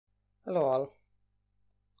Hello all,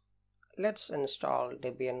 let's install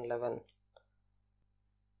Debian 11.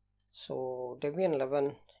 So Debian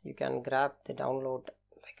 11, you can grab the download,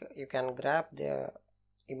 you can grab the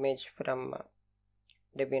image from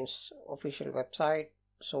Debian's official website.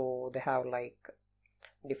 So they have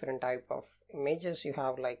different type of images. You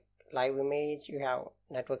have live image, you have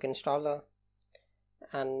network installer,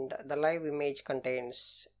 and the live image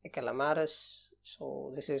contains a Calamares.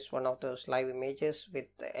 So this is one of those live images with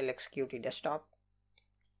the Lxqt desktop.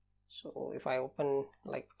 So if I open,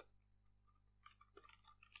 if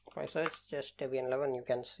I search just Debian 11, you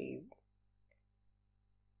can see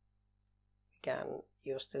we can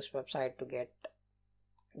use this website to get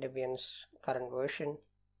Debian's current version.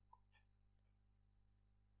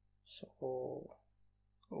 So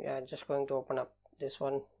we are just going to open up this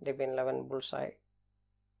one, Debian 11 Bullseye.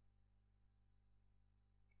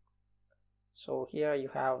 So here you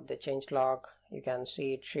have the changelog. You can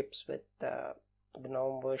see it ships with the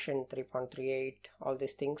GNOME version 3.38, all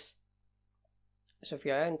these things. So if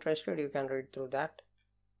you are interested, you can read through that.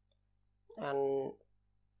 And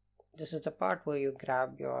this is the part where you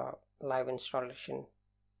grab your live installation.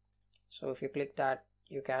 So if you click that,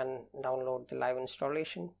 you can download the live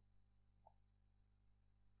installation.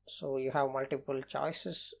 So you have multiple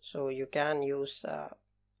choices. So you can use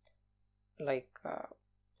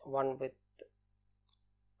one with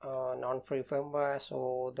non-free firmware.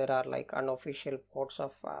 So there are unofficial ports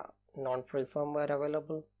of non-free firmware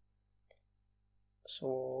available.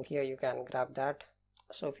 So here you can grab that.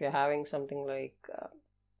 So if you're having something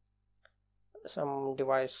some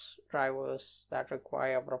device drivers that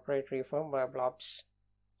require proprietary firmware blobs,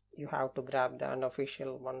 you have to grab the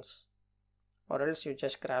unofficial ones, or else you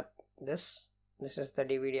just grab this. This is the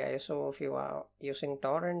DVD ISO. If you are using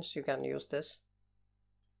torrents, you can use this.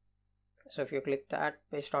 So if you click that,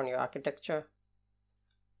 based on your architecture,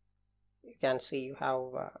 you can see you have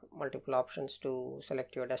multiple options to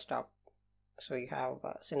select your desktop. So you have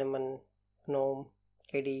Cinnamon, GNOME,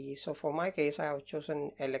 KDE. So for my case, I have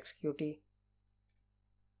chosen Lxqt.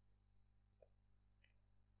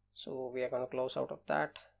 So we are going to close out of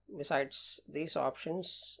that. Besides these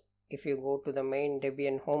options, if you go to the main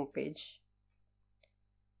Debian home page,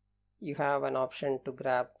 you have an option to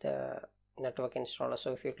grab the network installer.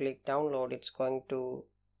 So if you click download, it's going to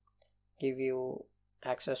give you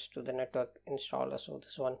access to the network installer. So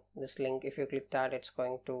this link, if you click that, it's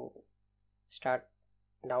going to start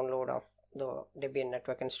download of the Debian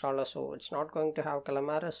network installer. So it's not going to have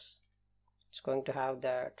Calamares, it's going to have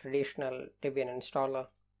the traditional Debian installer.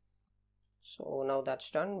 So now that's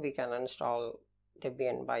done, we can install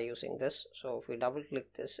Debian by using this. So if we double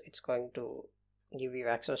click this, it's going to give you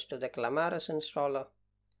access to the Calamares installer.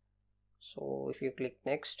 So if you click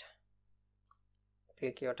next,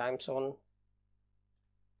 click your time zone,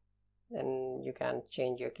 then you can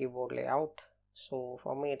change your keyboard layout. So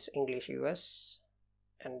for me it's English US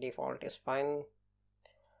and default is fine.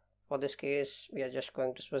 For this case, we are just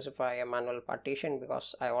going to specify a manual partition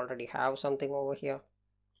because I already have something over here.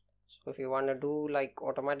 So if you want to do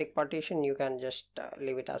automatic partition, you can just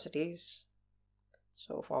leave it as it is.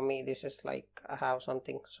 So for me, this is I have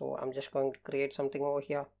something, so I'm just going to create something over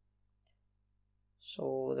here.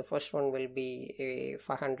 So the first one will be a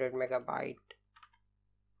 500 megabyte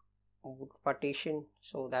boot partition.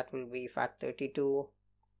 So that will be FAT32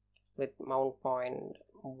 with mount point,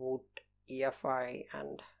 boot EFI,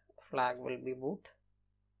 and flag will be boot.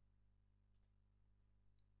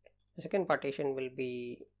 The second partition will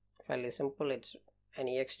be fairly simple. It's an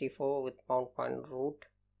ext4 with mount point root,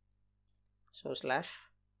 so slash.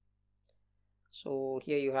 So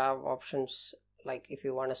here you have options if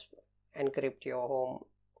you want to encrypt your home,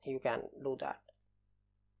 you can do that.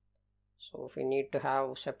 So if you need to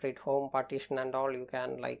have separate home partition and all, you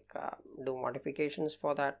can do modifications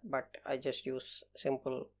for that, but I just use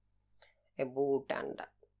simple a boot and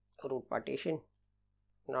root partition,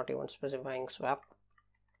 not even specifying swap.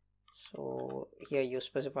 So here you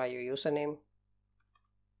specify your username,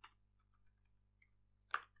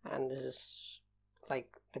 and this is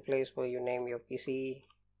the place where you name your PC.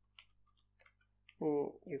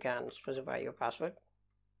 You can specify your password.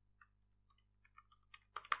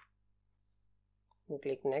 You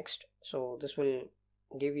click next. So this will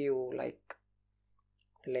give you the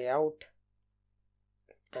layout,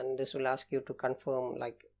 and this will ask you to confirm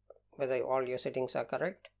whether all your settings are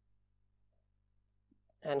correct,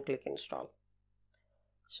 and click install.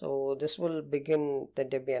 So this will begin the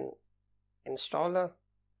Debian installer.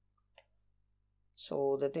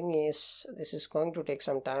 So the thing is, this is going to take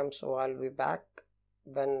some time, so I'll be back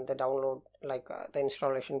when the download the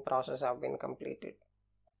installation process have been completed.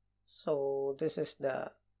 So this is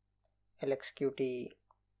the Lxqt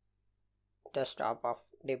desktop of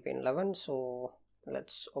Debian 11. So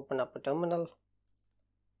let's open up a terminal.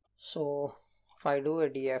 So if I do a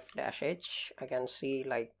df-h, I can see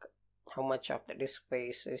like how much of the disk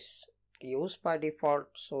space is used by default.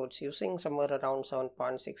 So it's using somewhere around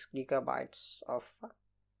 7.6 gigabytes of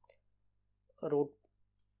root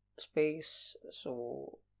space,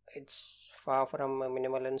 so it's far from a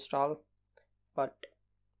minimal install, but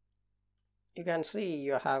you can see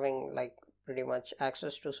you're having like pretty much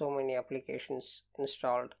access to so many applications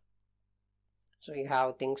installed. So you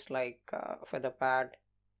have things like Featherpad,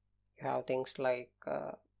 you have things like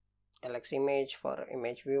Lximage for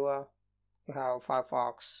image viewer, you have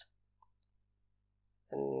Firefox,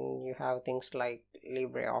 and you have things like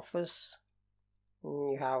LibreOffice,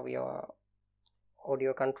 and you have your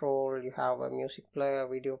audio control, you have a music player,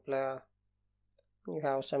 video player, you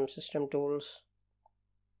have some system tools,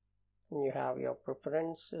 and you have your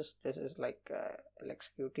preferences. This is like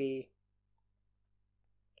Lxqt.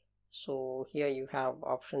 So here you have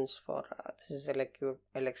options for this is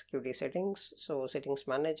Lxqt settings, so settings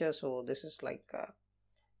manager. So this is like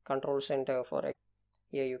control center for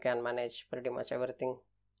here you can manage pretty much everything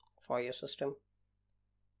for your system.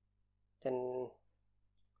 Then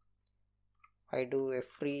I do a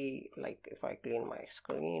free, like if I clean my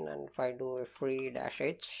screen and if I do a free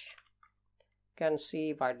 -h, can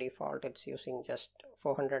see by default it's using just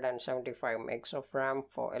 475 megs of RAM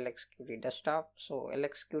for Lxqt desktop. So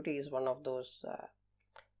Lxqt is one of those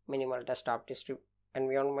minimal desktop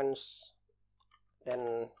environments.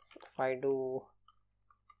 Then if I do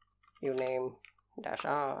uname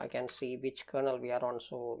 -r, I can see which kernel we are on.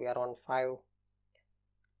 So we are on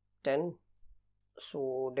 5.10.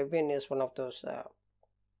 So Debian is one of those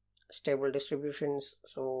stable distributions,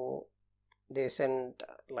 so they send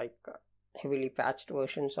like heavily patched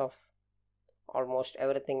versions of almost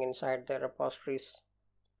everything inside their repositories.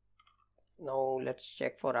 Now let's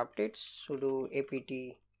check for updates. Sudo apt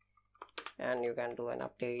and you can do an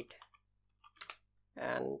update,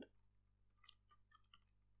 and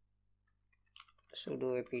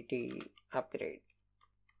sudo apt upgrade.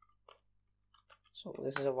 So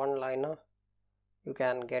this is a one-liner. You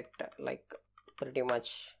can get like pretty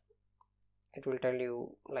much, it will tell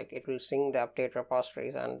you like it will sync the update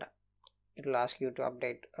repositories and it will ask you to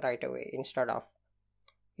update right away instead of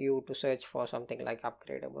you to search for something like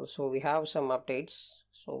upgradable. So we have some updates,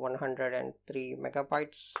 so 103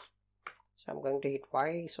 megabytes. So I'm going to hit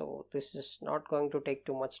Y. So this is not going to take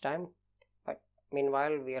too much time, but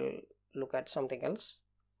meanwhile we'll look at something else.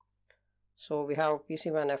 So we have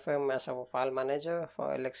PCMan FM as our file manager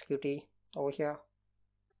for Lxqt over here.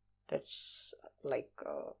 Let's like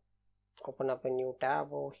open up a new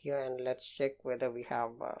tab over here and let's check whether we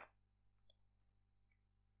have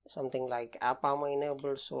something like AppArmor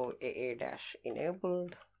enabled. So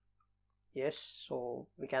AA-enabled, yes. So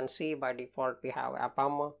we can see by default we have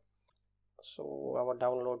AppArmor. So our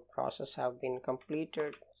download process have been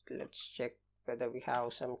completed. Let's check whether we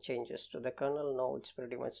have some changes to the kernel. No, it's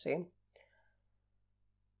pretty much same.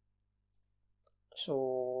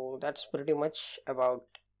 So that's pretty much about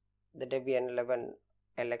the Debian 11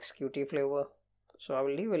 Lxqt flavor. So I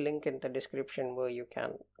will leave a link in the description where you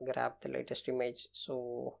can grab the latest image.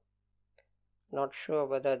 So not sure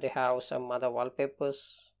whether they have some other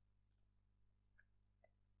wallpapers.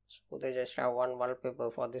 So they just have one wallpaper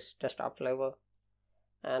for this desktop flavor,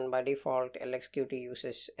 and by default Lxqt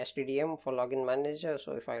uses SDDM for login manager.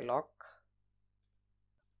 So if I lock,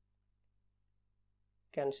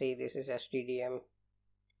 you can see this is SDDM.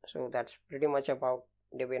 So that's pretty much about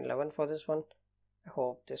Debian 11 for this one. I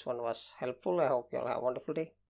hope this one was helpful. I hope you all have a wonderful day.